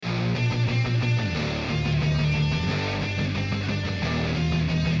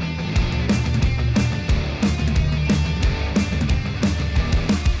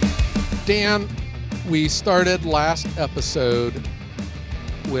Dan, we started last episode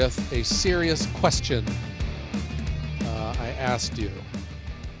with a serious question I asked you.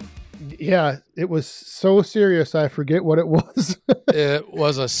 Yeah, it was so serious I forget what it was. It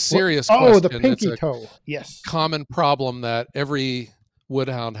was a serious Oh, question. the pinky It's a toe. Yes. common problem that every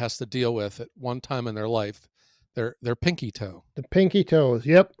woodhound has to deal with at one time in their life. Their pinky toe. The pinky toes.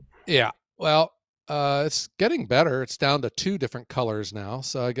 Yep. Yeah. Well, it's getting better. It's down to 2 different colors now,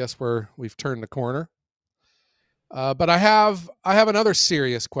 so I guess we've turned the corner. But I have another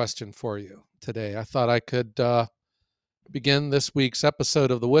serious question for you today. I thought I could begin this week's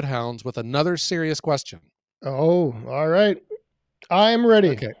episode of the Woodhounds with another serious question. Oh, all right. I'm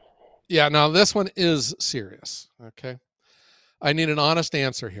ready. Okay. Yeah, now this one is serious. Okay. I need an honest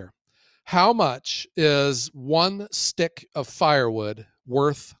answer here. How much is 1 stick of firewood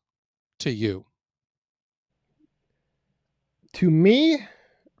worth to you? To me,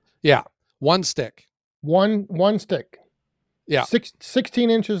 Yeah, 1 stick. one stick. Yeah. 16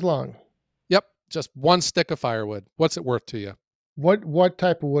 inches long. Yep, just 1 stick of firewood. What's it worth to you? What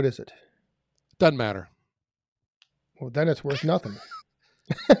type of wood is it? Doesn't matter. Well, then it's worth nothing.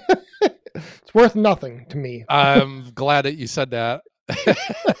 It's worth nothing to me. I'm glad that you said that.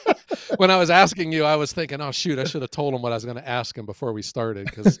 When I was asking you, I was thinking, oh, shoot, I should have told him what I was going to ask him before we started,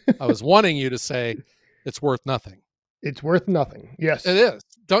 because I was wanting you to say it's worth nothing. It's worth nothing. Yes. It is.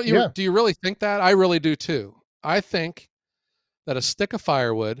 Don't you? Yeah. Do you really think that? I really do too. I think that a stick of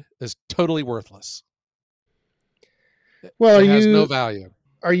firewood is totally worthless. Well, it has no value.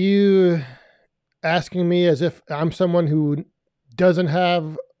 Are you asking me as if I'm someone who doesn't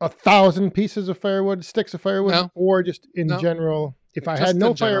have 1,000 pieces of firewood, sticks of firewood, No. or just in No. general? If I Just had no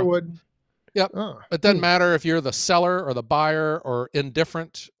in general. firewood, Yep. oh, It doesn't matter if you're the seller or the buyer or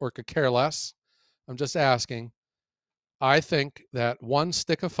indifferent or could care less. I'm just asking. I think that 1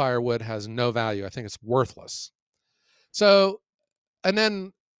 stick of firewood has no value. I think it's worthless. So, and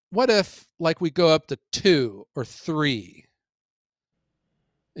then what if like we go up to 2 or 3?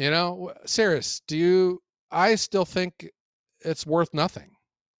 You know, serious, I still think it's worth nothing.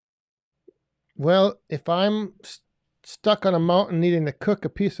 Well, if I'm stuck on a mountain needing to cook a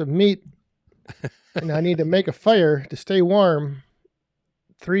piece of meat and I need to make a fire to stay warm,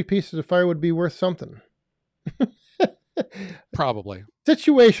 3 pieces of fire would be worth something. Probably.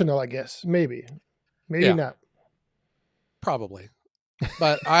 Situational, I guess. Maybe Yeah. not. Probably.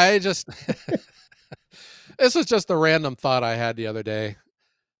 But I just, this was just a random thought I had the other day.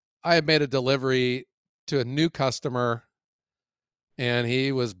 I had made a delivery to a new customer, and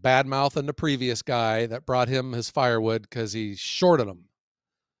he was bad-mouthing the previous guy that brought him his firewood because he shorted him.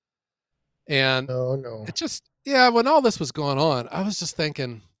 And Oh, no. it just, yeah, when all this was going on, I was just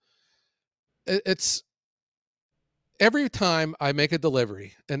thinking, it's every time I make a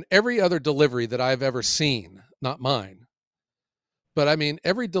delivery, and every other delivery that I've ever seen, not mine, but I mean,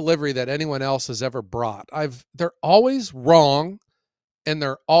 every delivery that anyone else has ever brought, they're always wrong and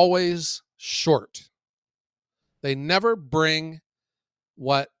they're always short. They never bring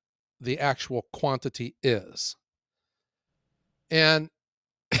what the actual quantity is. And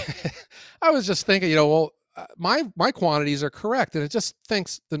I was just thinking, well, my quantities are correct. And it just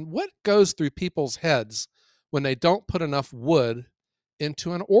thinks, then what goes through people's heads when they don't put enough wood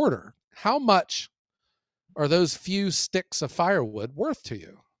into an order? How much are those few sticks of firewood worth to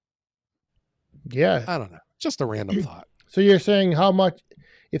you? Yeah. I don't know. Just a random thought. So you're saying how much,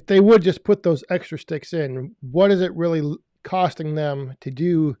 if they would just put those extra sticks in, what is it really costing them to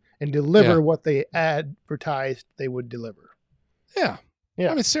do and deliver what they advertised they would deliver? Yeah.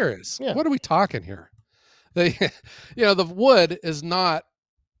 Yeah. I mean, serious. Yeah. What are we talking here? The wood is not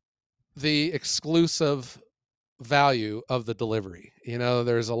the exclusive value of the delivery.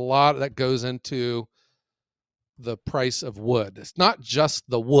 There's a lot that goes into the price of wood. It's not just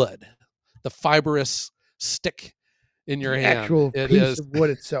the wood, the fibrous stick in your hand. Actual piece of wood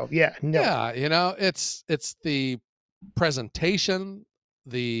itself. Yeah. No. Yeah. It's the presentation,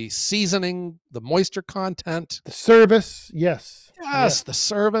 the seasoning, the moisture content, the service. Yes. Yes, the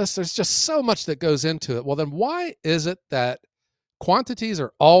service. There's just so much that goes into it. Well, then why is it that quantities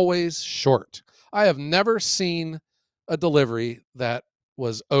are always short? I have never seen a delivery that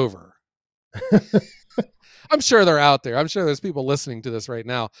was over. I'm sure they're out there. I'm sure there's people listening to this right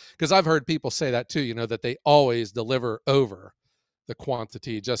now, because I've heard people say that too, that they always deliver over the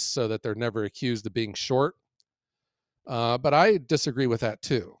quantity just so that they're never accused of being short. But I disagree with that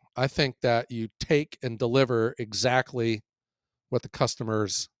too. I think that you take and deliver exactly what the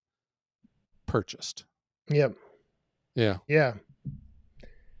customers purchased. Yep. Yeah. Yeah.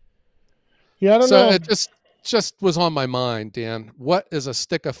 Yeah, I don't So know. it just, just was on my mind, Dan. What is a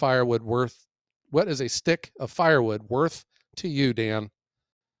stick of firewood worth? What is a stick of firewood worth to you, Dan?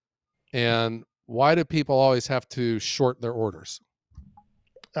 And why do people always have to short their orders?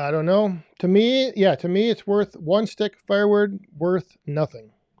 I don't know. To me, it's worth one stick of firewood worth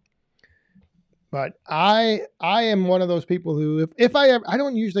nothing. But I am one of those people who if I ever, I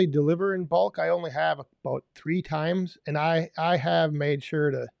don't usually deliver in bulk. I only have about 3 times, and I have made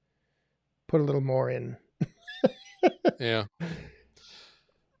sure to put a little more in. Yeah.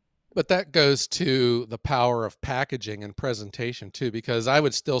 But that goes to the power of packaging and presentation too, because I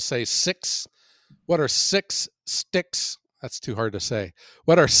would still say what are 6 sticks? That's too hard to say.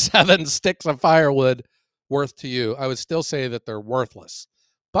 What are 7 sticks of firewood worth to you? I would still say that they're worthless.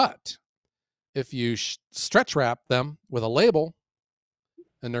 But if you stretch wrap them with a label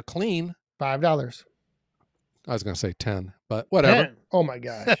and they're clean, $5. I was going to say 10, but whatever. 10. Oh my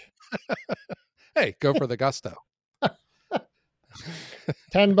gosh. Hey, go for the gusto.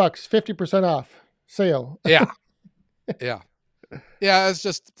 $10, 50% off sale. Yeah. Yeah. Yeah, it's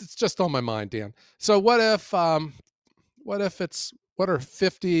just on my mind, Dan. So what if what are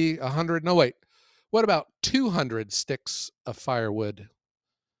 50, 100? No, wait. What about 200 sticks of firewood?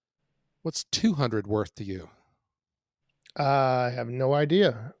 What's 200 worth to you? I have no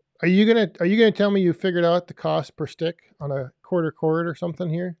idea. Are you gonna tell me you figured out the cost per stick on a quarter cord or something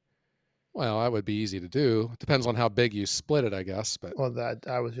here? Well, that would be easy to do. Depends on how big you split it, I guess. But Well, that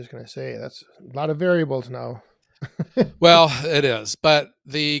I was just gonna say that's a lot of variables now. well, it is. But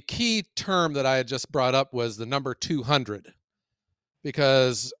the key term that I had just brought up was the number 200,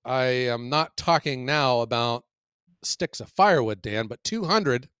 because I am not talking now about sticks of firewood, Dan, but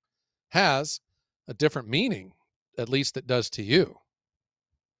 200 has a different meaning. At least it does to you.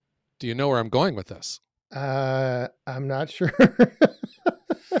 Do you know where I'm going with this? I'm not sure.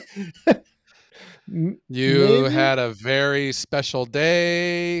 You Maybe? had a very special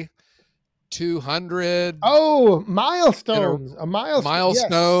day. 200. Oh, milestones. A milestone.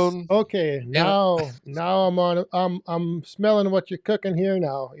 Milestone. Yes. Okay. Now I'm smelling what you're cooking here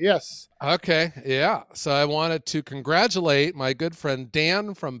now. Yes. Okay. Yeah. So I wanted to congratulate my good friend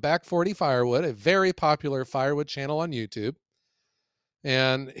Dan from Back 40 Firewood, a very popular firewood channel on YouTube.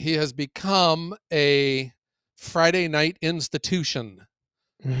 And he has become a Friday night institution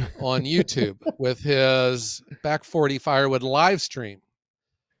on YouTube with his Back 40 Firewood live stream.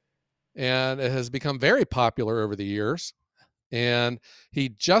 And it has become very popular over the years. And he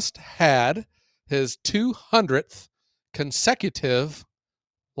just had his 200th consecutive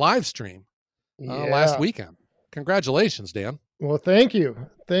live stream last weekend. Congratulations, Dan. Well, thank you.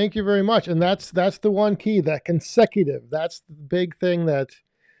 Thank you very much. And that's the one key, that consecutive. That's the big thing that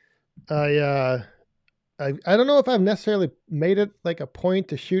I don't know if I've necessarily made it like a point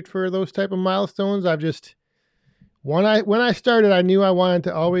to shoot for those type of milestones. I've just when I started, I knew I wanted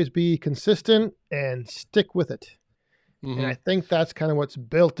to always be consistent and stick with it. Mm-hmm. And I think that's kind of what's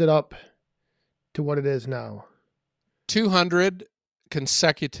built it up to what it is now. 200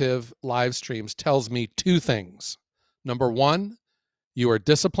 consecutive live streams tells me 2 things. Number 1, you are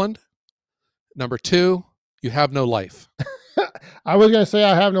disciplined. Number 2, you have no life. I was going to say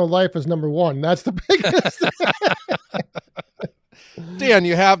I have no life as number 1. That's the biggest. Dan,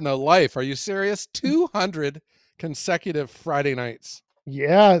 you have no life. Are you serious? 200 consecutive Friday nights.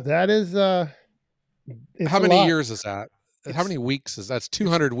 Yeah, that is. How many years is that? How many weeks is that's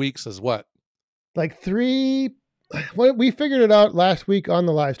 200 weeks is what? Like 3. Well, we figured it out last week on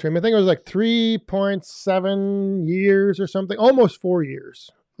the live stream. I think it was like 3.7 years or something, almost 4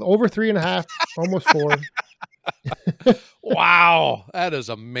 years, over 3.5, almost 4. Wow, that is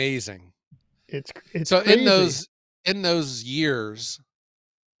amazing. It's so crazy. in those years,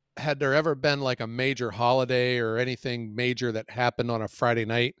 had there ever been like a major holiday or anything major that happened on a Friday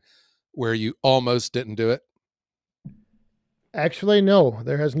night where you almost didn't do it? Actually, no,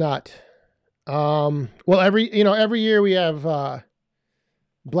 there has not. Well, every year we have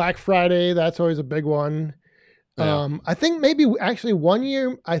Black Friday. That's always a big one. Yeah. I think maybe actually one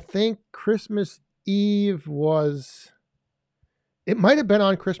year, I think Christmas Eve it might have been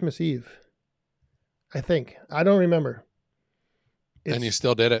on Christmas Eve. I think. I don't remember. And you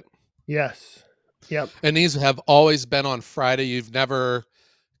still did it? Yes. Yep. And these have always been on Friday. You've never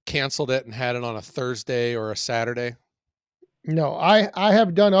canceled it and had it on a Thursday or a Saturday? No, I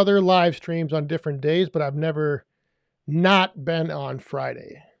have done other live streams on different days, but I've never not been on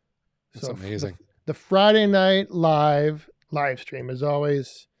Friday. That's amazing. The Friday night live stream is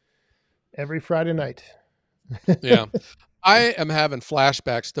always every Friday night. Yeah. I am having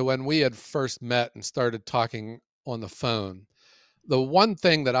flashbacks to when we had first met and started talking on the phone. the one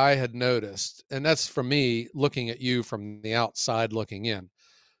thing that I had noticed, and that's from me looking at you from the outside looking in,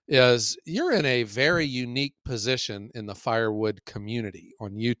 is you're in a very unique position in the firewood community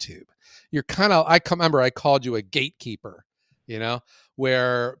on YouTube. You're kind of, remember I called you a gatekeeper, you know,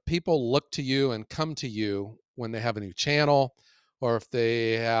 where people look to you and come to you when they have a new channel, or if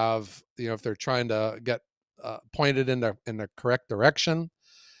they have, if they're trying to get pointed in the correct direction.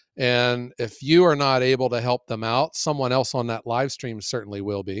 And if you are not able to help them out, someone else on that live stream certainly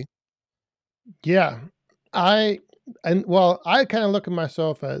will be. Yeah. I kind of look at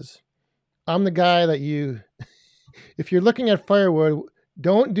myself as I'm the guy that if you're looking at firewood,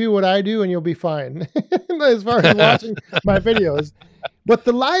 don't do what I do and you'll be fine as far as watching my videos. But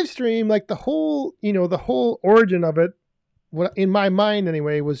the live stream, like the whole origin of it, what in my mind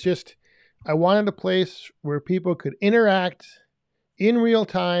anyway, was just, I wanted a place where people could interact in real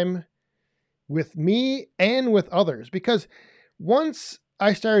time with me and with others. Because once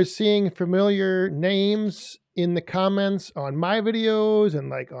I started seeing familiar names in the comments on my videos and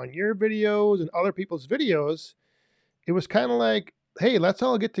like on your videos and other people's videos, it was kind of like, hey, let's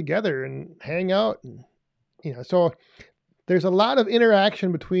all get together and hang out. And, so there's a lot of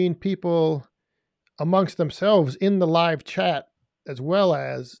interaction between people amongst themselves in the live chat, as well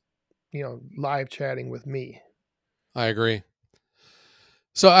as, live chatting with me. I agree.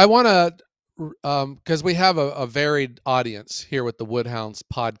 So I want to, because we have a varied audience here with the Woodhounds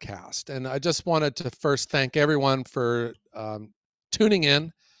podcast. And I just wanted to first thank everyone for tuning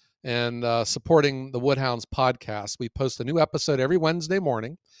in and supporting the Woodhounds podcast. We post a new episode every Wednesday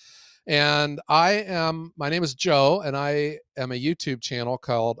morning. And my name is Joe, and I am a YouTube channel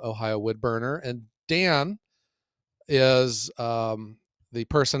called Ohio Woodburner. And Dan is the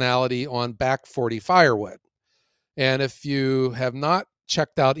personality on Back 40 Firewood. And if you have not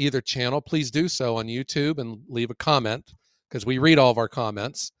checked out either channel, please do so on YouTube and leave a comment, because we read all of our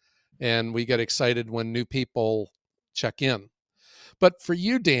comments and we get excited when new people check in. But for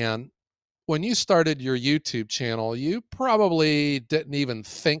you, Dan, when you started your YouTube channel, you probably didn't even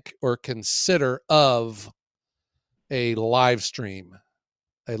think or consider of a live stream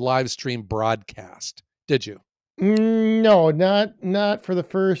broadcast, did you? No, not for the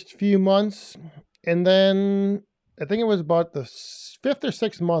first few months. And then I think it was about the 5th or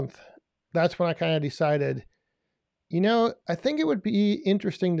 6th month. That's when I kind of decided, I think it would be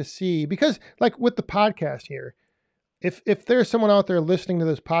interesting to see, because like with the podcast here, if there's someone out there listening to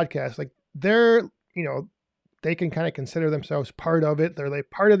this podcast, like they're, they can kind of consider themselves part of it. They're like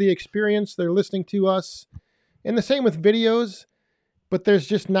part of the experience. They're listening to us. And the same with videos, but there's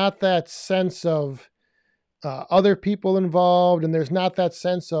just not that sense of other people involved. And there's not that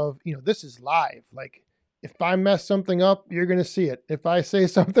sense of, this is live. Like if I mess something up, you're going to see it. If I say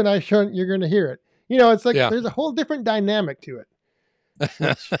something I shouldn't, you're going to hear it. It's like, There's a whole different dynamic to it.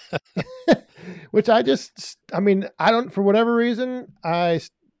 Which I don't, for whatever reason, I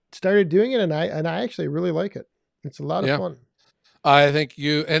started doing it, and I actually really like it. It's a lot of fun. I think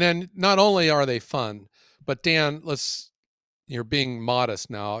and then not only are they fun, but Dan, you're being modest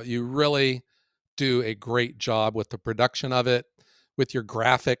now. You really do a great job with the production of it, with your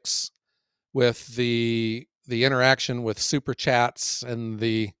graphics, with the interaction with super chats and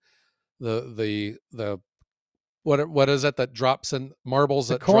the what is it that drops in marbles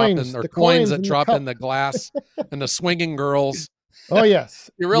that drop in, or coins that drop in the glass, and the swinging girls. Oh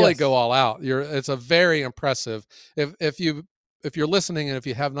yes. You really go all out. It's a very impressive. If you're listening and if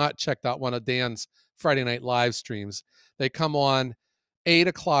you have not checked out one of Dan's Friday night live streams, they come on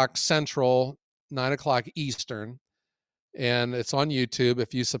 8:00 Central, 9:00 Eastern, and it's on YouTube.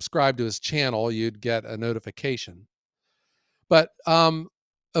 If you subscribe to his channel, you'd get a notification. But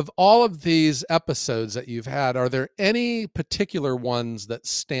of all of these episodes that you've had, are there any particular ones that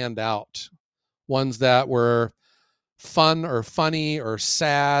stand out? Ones that were fun or funny or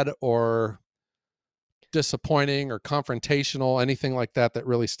sad or disappointing or confrontational, anything like that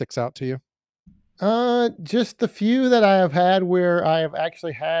really sticks out to you? Just the few that I have had where I have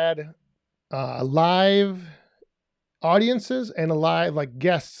actually had live audiences and live like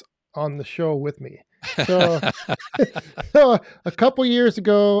guests on the show with me. So, so a couple years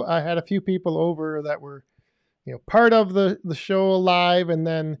ago, I had a few people over that were, part of the show live, and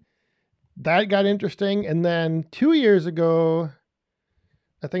then that got interesting. And then 2 years ago,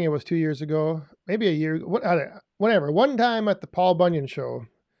 I think it was 2 years ago, maybe a year, whatever. One time at the Paul Bunyan show,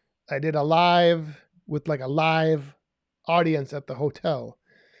 I did a live with like a live audience at the hotel.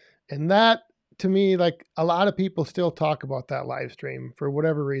 And that, to me, like a lot of people still talk about that live stream for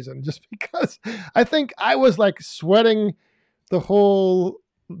whatever reason, just because I think I was like sweating the whole,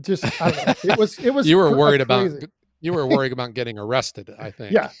 I don't know. It was, you were worried about You were worried about getting arrested, I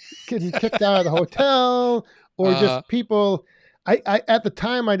think. Yeah, getting kicked out of the hotel, or Uh, just people. I at the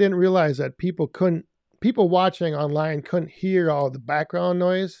time I didn't realize that people watching online couldn't hear all the background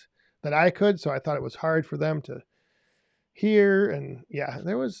noise that I could, so I thought it was hard for them to hear. And yeah,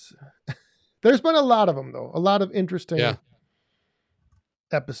 there's been a lot of them though, a lot of yeah. interesting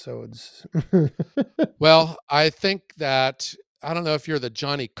episodes. Well, I think that I don't know if you're the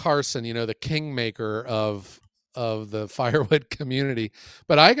Johnny Carson, the kingmaker of the firewood community,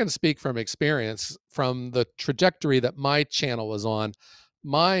 but I can speak from experience from the trajectory that my channel was on.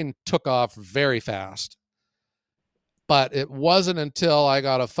 Mine took off very fast, but it wasn't until I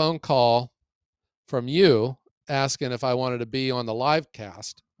got a phone call from you asking if I wanted to be on the live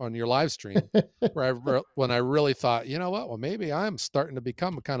cast on your live stream when I really thought, you know what? Well, maybe I'm starting to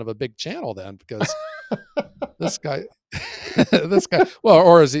become kind of a big channel then, because this guy, this guy, well,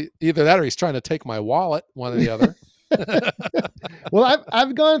 or is he either that or he's trying to take my wallet, one or the other. Well,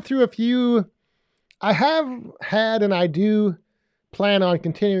 I've gone through a few. I have had, and I do plan on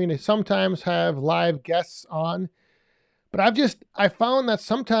continuing to sometimes have live guests on, but I found that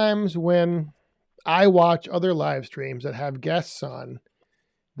sometimes when I watch other live streams that have guests on,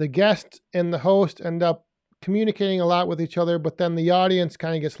 the guest and the host end up communicating a lot with each other, but then the audience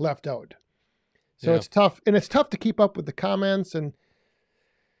kind of gets left out. So Yeah. it's tough, and it's tough to keep up with the comments. And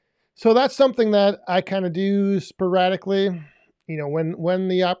so that's something that I kind of do sporadically, when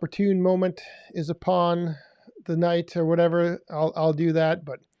the opportune moment is upon the night or whatever, I'll do that.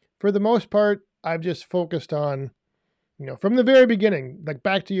 But for the most part, I've just focused on, from the very beginning, like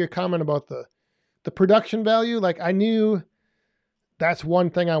back to your comment about the production value. Like I knew that's one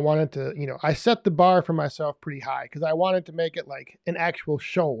thing I wanted to, I set the bar for myself pretty high because I wanted to make it like an actual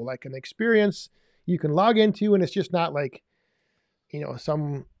show, like an experience you can log into, and it's just not like,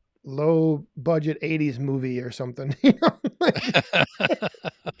 some low budget 80s movie or something.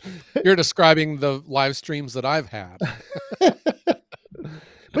 You're describing the live streams that I've had.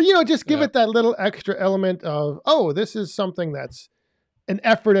 But just give it that little extra element of, oh, this is something that's an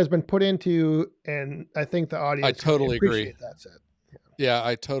effort has been put into, and I think the audience I totally agree. That's it. Yeah,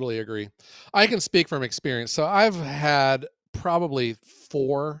 I totally agree. I can speak from experience. So I've had probably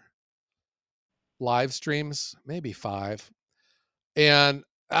 4 live streams, maybe 5. And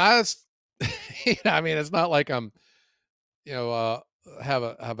I mean, it's not like I'm, have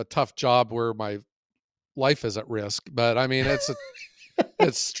a tough job where my life is at risk, but I mean, it's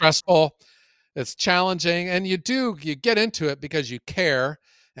stressful, it's challenging, and you get into it because you care.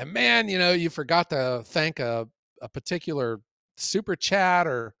 And man, you forgot to thank a particular super chat,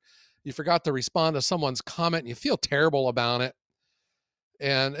 or you forgot to respond to someone's comment and you feel terrible about it.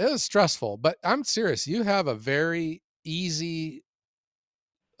 And it was stressful, but I'm serious. You have a very easy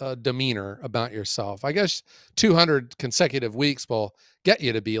demeanor about yourself. I guess 200 consecutive weeks will get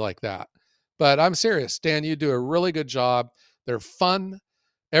you to be like that. But I'm serious, Dan, you do a really good job. They're fun.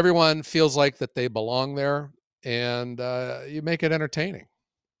 Everyone feels like that they belong there, and you make it entertaining.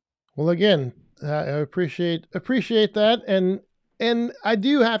 Well, again, I appreciate that, and I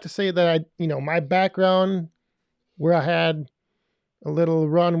do have to say that my background, where I had a little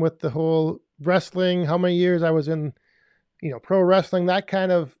run with the whole wrestling, how many years I was in, pro wrestling, that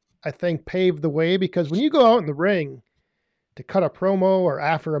kind of, I think, paved the way, because when you go out in the ring to cut a promo, or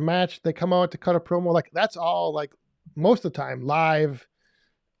after a match, they come out to cut a promo, like that's all like most of the time live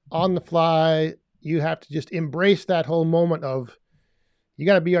on the fly. You have to just embrace that whole moment of, you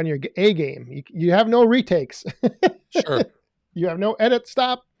got to be on your A game. You have no retakes. Sure. You have no edit.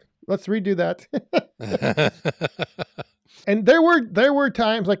 Stop. Let's redo that. And there were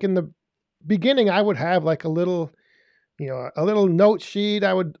times, like in the beginning, I would have like a little note sheet.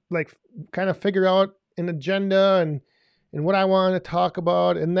 I would like kind of figure out an agenda and what I wanted to talk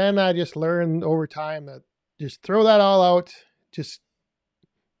about. And then I just learned over time that just throw that all out, just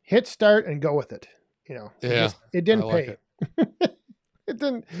hit start and go with it. Yeah, it didn't like pay. It. It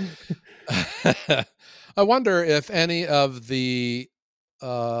didn't. I wonder if any of the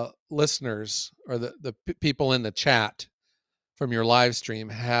listeners or the people in the chat from your live stream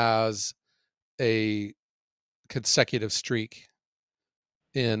has a consecutive streak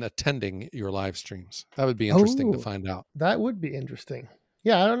in attending your live streams. That would be interesting to find out. That would be interesting.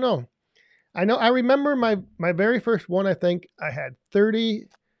 Yeah, I don't know. I remember my very first one. I think I had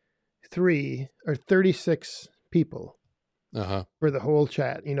 33 or 36 people for the whole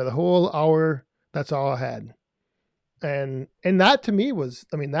chat. The whole hour. That's all I had. And that to me was,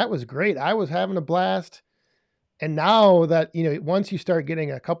 that was great. I was having a blast. And now that, once you start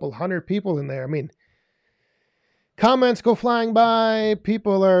getting a couple hundred people in there, comments go flying by.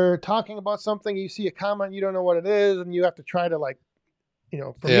 People are talking about something. You see a comment, you don't know what it is, and you have to try to like,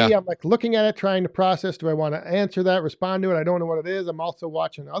 for Yeah. me, I'm like looking at it, trying to process. Do I want to answer that, respond to it? I don't know what it is. I'm also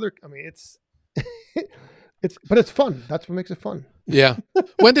watching it's, but it's fun. That's what makes it fun. Yeah.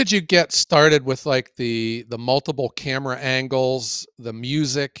 When did you get started with like the multiple camera angles, the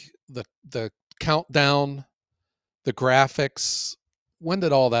music, the countdown, the graphics? When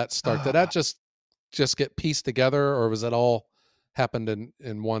did all that start? Did that just get pieced together, or was it all happened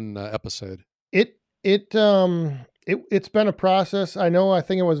in one episode? It's been a process. I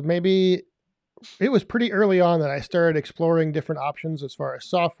think it was pretty early on that I started exploring different options as far as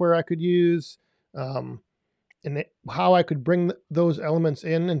software I could use, and how I could bring those elements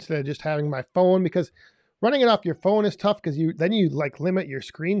in instead of just having my phone, because running it off your phone is tough because you like limit your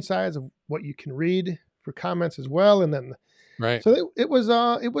screen size of what you can read for comments as well. And then, Right. so it was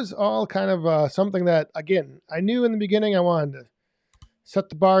all kind of something that, again, I knew in the beginning I wanted to set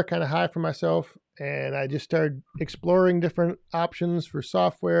the bar kind of high for myself. And I just started exploring different options for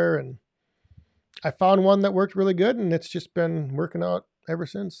software, and I found one that worked really good, and it's just been working out ever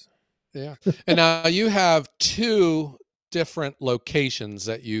since. Yeah. And now you have two different locations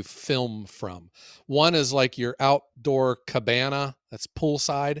that you film from. One is like your outdoor cabana that's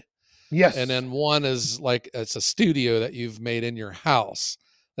poolside. Yes. And then one is like it's a studio that you've made in your house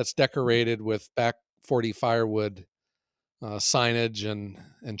that's decorated with back 40 firewood signage and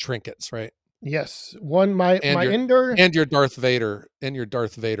trinkets, right? Yes. My indoor and your Darth Vader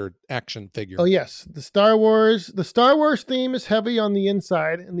action figure. Oh yes, the Star Wars theme is heavy on the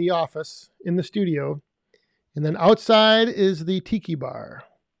inside in the office in the studio, and then outside is the tiki bar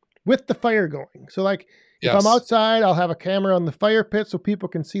with the fire going. So like if I'm outside, I'll have a camera on the fire pit so people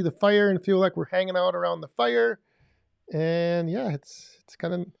can see the fire and feel like we're hanging out around the fire. And yeah, it's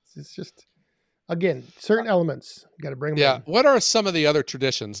just, again, certain elements you got to bring them in. What are some of the other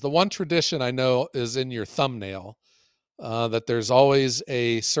traditions? The one tradition I know is in your thumbnail, that there's always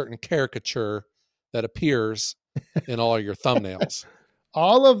a certain caricature that appears in all of your thumbnails.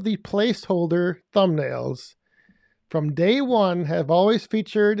 All of the placeholder thumbnails from day one have always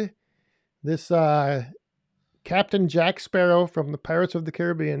featured this Captain Jack Sparrow from the Pirates of the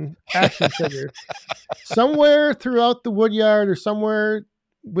Caribbean action figure somewhere throughout the woodyard or somewhere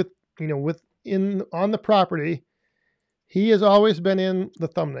on the property. He has always been in the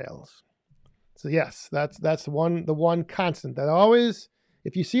thumbnails. So yes, that's the one constant that always,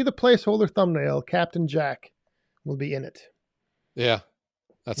 if you see the placeholder thumbnail, Captain Jack will be in it. Yeah,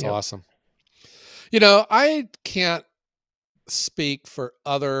 that's awesome. I can't speak for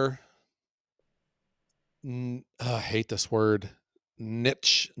other. I hate this word.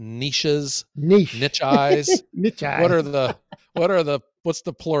 Niches. Niche eyes. Niche eyes. What's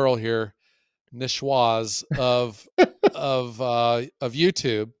the plural here? Nichoirs of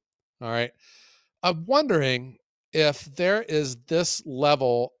YouTube. All right. I'm wondering if there is this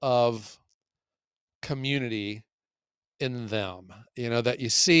level of community in them, that you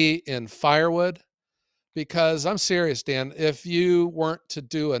see in firewood, because I'm serious, Dan, if you weren't to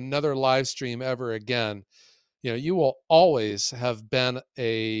do another live stream ever again, you will always have been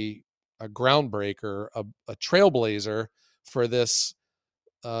a groundbreaker, a trailblazer for this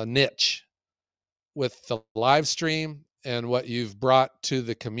niche with the live stream and what you've brought to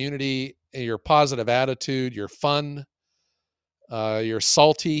the community, your positive attitude, your fun, you're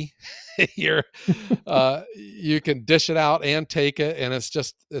salty, you can dish it out and take it. And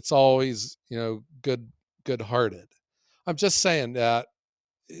it's always, good hearted. I'm just saying that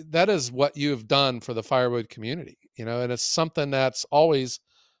is what you've done for the firewood community, and it's something that's always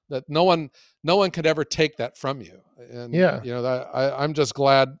that no one could ever take that from you. And I'm just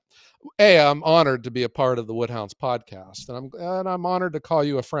glad. I'm honored to be a part of the Woodhounds podcast, and I'm honored to call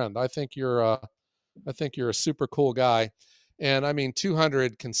you a friend. I think you're a super cool guy. And I mean,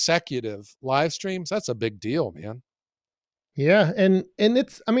 200 consecutive live streams, that's a big deal, man. Yeah. And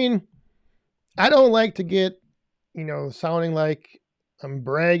it's, I don't like to get, sounding like I'm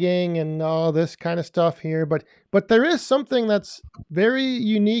bragging and all this kind of stuff here, but there is something that's very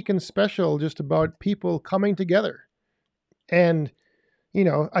unique and special just about people coming together and,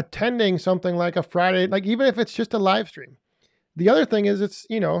 attending something like a Friday, like even if it's just a live stream. The other thing is it's,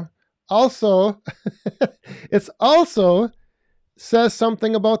 also, it's also says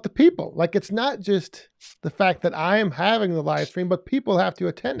something about the people. Like it's not just the fact that I'm having the live stream, but people have to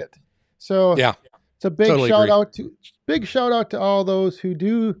attend it. So yeah, it's a big shout out to all those who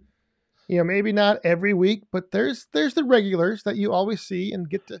do, maybe not every week, but there's the regulars that you always see and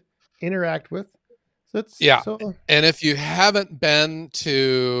get to interact with. And if you haven't been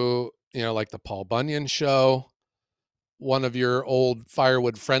to, like the Paul Bunyan show, one of your old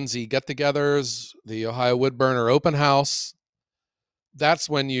Firewood Frenzy get-togethers, the Ohio Woodburner Open House, that's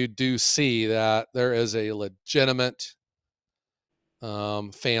when you do see that there is a legitimate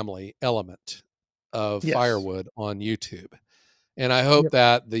family element of Yes. firewood on YouTube. And I hope Yep.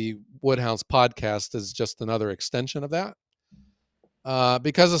 that the Woodhounds podcast is just another extension of that.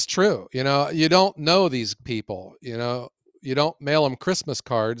 Because it's true, you don't know these people, you don't mail them Christmas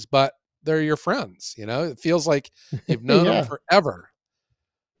cards, but they're your friends, it feels like you've known them Yeah. forever.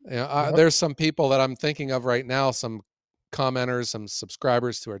 Yep. There's some people that I'm thinking of right now, some commenters, some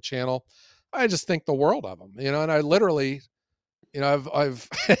subscribers to our channel. I just think the world of them, and I literally, I've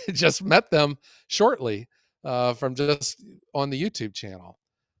just met them shortly from just on the YouTube channel.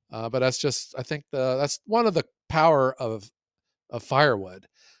 But that's just, I think that's one of the power of firewood,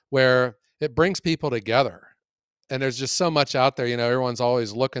 where it brings people together. And there's just so much out there, everyone's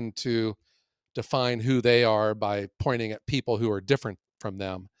always looking to define who they are by pointing at people who are different from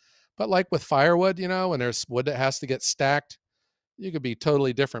them. But like with firewood, when there's wood that has to get stacked, you could be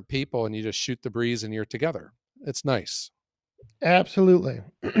totally different people and you just shoot the breeze and you're together. It's nice. Absolutely.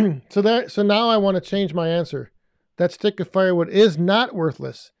 So now I want to change my answer. That stick of firewood is not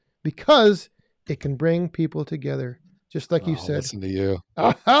worthless because it can bring people together. Just like you said. Listen to you.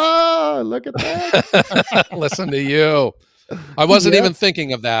 Aha! Look at that. Listen to you. I wasn't even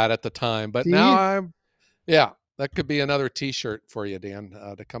thinking of that at the time, but now that could be another t-shirt for you, Dan,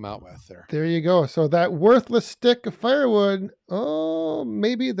 to come out with there. There you go. So that worthless stick of firewood,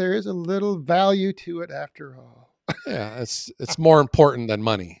 maybe there is a little value to it after all. Yeah, it's more important than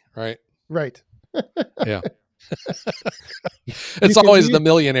money, right? Right. Yeah. It's always the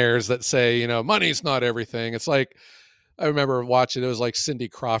millionaires that say, money's not everything. It's like, I remember watching, it was like Cindy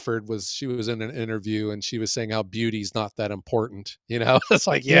Crawford she was in an interview and she was saying how beauty's not that important. It's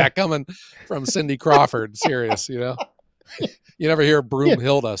like, coming from Cindy Crawford, serious, You never hear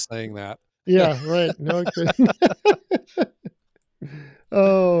Broomhilda saying that. Yeah, right. No kidding.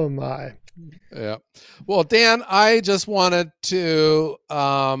 Oh my. Yeah. Well, Dan, I just wanted to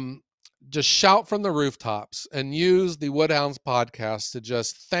just shout from the rooftops and use the Woodhounds podcast to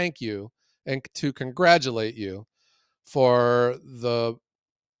just thank you and to congratulate you for the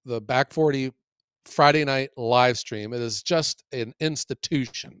Back 40 Friday night live stream. It is just an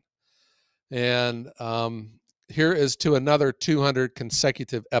institution. And here is to another 200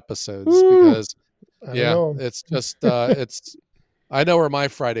 consecutive episodes. Woo! Because it's just it's I know where my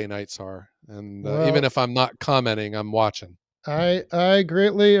Friday nights are, and even if I'm not commenting, I'm watching. I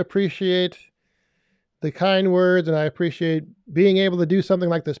greatly appreciate the kind words, and I appreciate being able to do something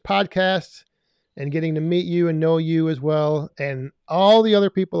like this podcast and getting to meet you and know you as well, and all the other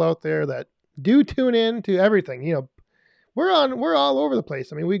people out there that do tune in to everything. We're all over the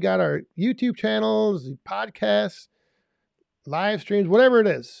place. I mean, we got our YouTube channels, podcasts, live streams, whatever it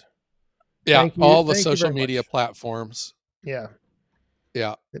is. Yeah, all the social media platforms. Yeah.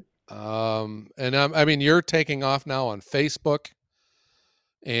 Yeah. And I mean, you're taking off now on Facebook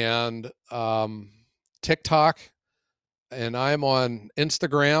and TikTok, and I'm on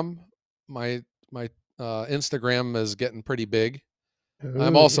Instagram. My Instagram is getting pretty big.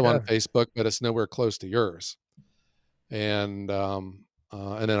 I'm also on Facebook, but it's nowhere close to yours. And then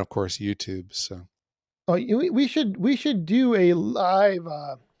of course YouTube. So, we should do a live,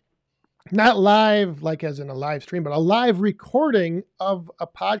 not live like as in a live stream, but a live recording of a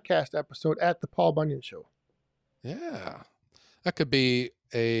podcast episode at the Paul Bunyan Show. Yeah, that could be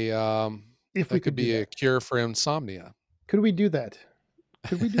a a cure for insomnia. Could we do that?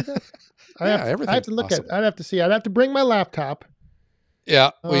 Could we do that? I have to look possible. at it. I'd have to see. I'd have to bring my laptop.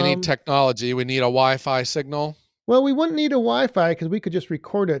 Yeah, we need technology. We need a Wi-Fi signal. Well, we wouldn't need a Wi-Fi because we could just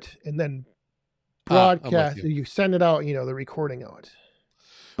record it and then broadcast. You send it out, the recording of it.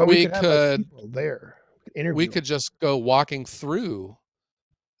 But we could have people there. We could just go walking through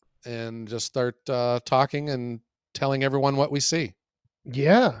and just start talking and telling everyone what we see.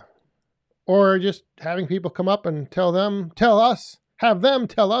 Yeah. Or just having people come up and have them tell us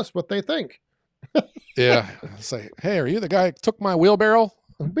what they think. Yeah. Say, hey, are you the guy who took my wheelbarrow?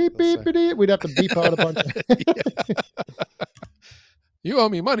 Beep, beep, beep. We'd have to beep out a bunch of You owe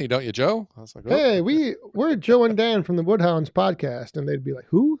me money, don't you, Joe? I was like, hey, we're Joe and Dan from the Woodhounds podcast. And they'd be like,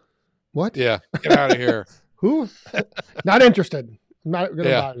 who? What? Yeah, get out of here. Who? Not interested. Not going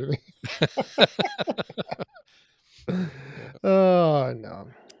to bother me. Oh, no.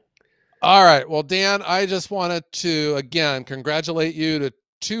 All right. Well, Dan, I just wanted to, again, congratulate you to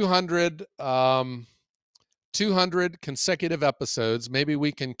 200 consecutive episodes. Maybe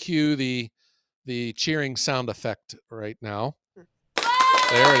we can cue the cheering sound effect right now.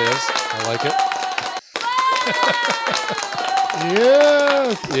 There it is. I like it.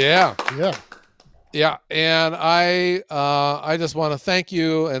 Yes. Yeah. Yeah. Yeah, and I just want to thank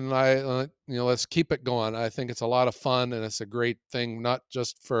you, and let's keep it going. I think it's a lot of fun, and it's a great thing, not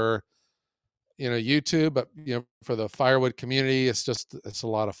just for YouTube, but for the firewood community. It's a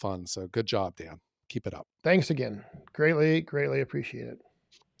lot of fun. So good job, Dan. Keep it up. Thanks again. Greatly appreciate it.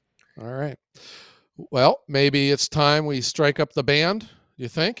 All right. Well, maybe it's time we strike up the band. You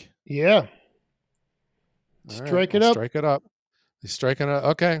think? Yeah. Strike it up. Strike it up. He's striking it.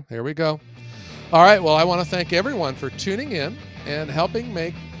 Okay, here we go. All right. Well, I want to thank everyone for tuning in and helping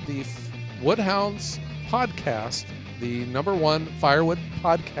make the Woodhounds podcast the #1 firewood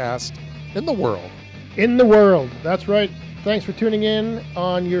podcast in the world. In the world. That's right. Thanks for tuning in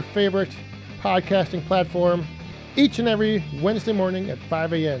on your favorite podcasting platform each and every Wednesday morning at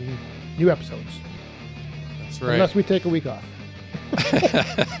 5 a.m. New episodes. That's right. Unless we take a week off.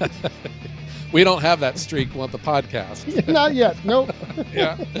 We don't have that streak with the podcast. Not yet. Nope.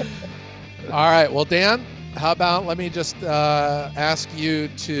 Yeah. All right. Well, Dan, how about let me just ask you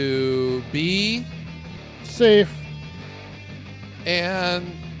to be safe and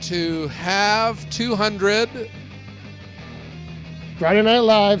to have 200 Friday Night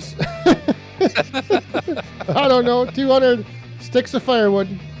Lives. I don't know, 200 sticks of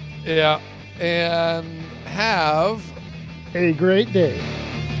firewood. Yeah. And have a great day.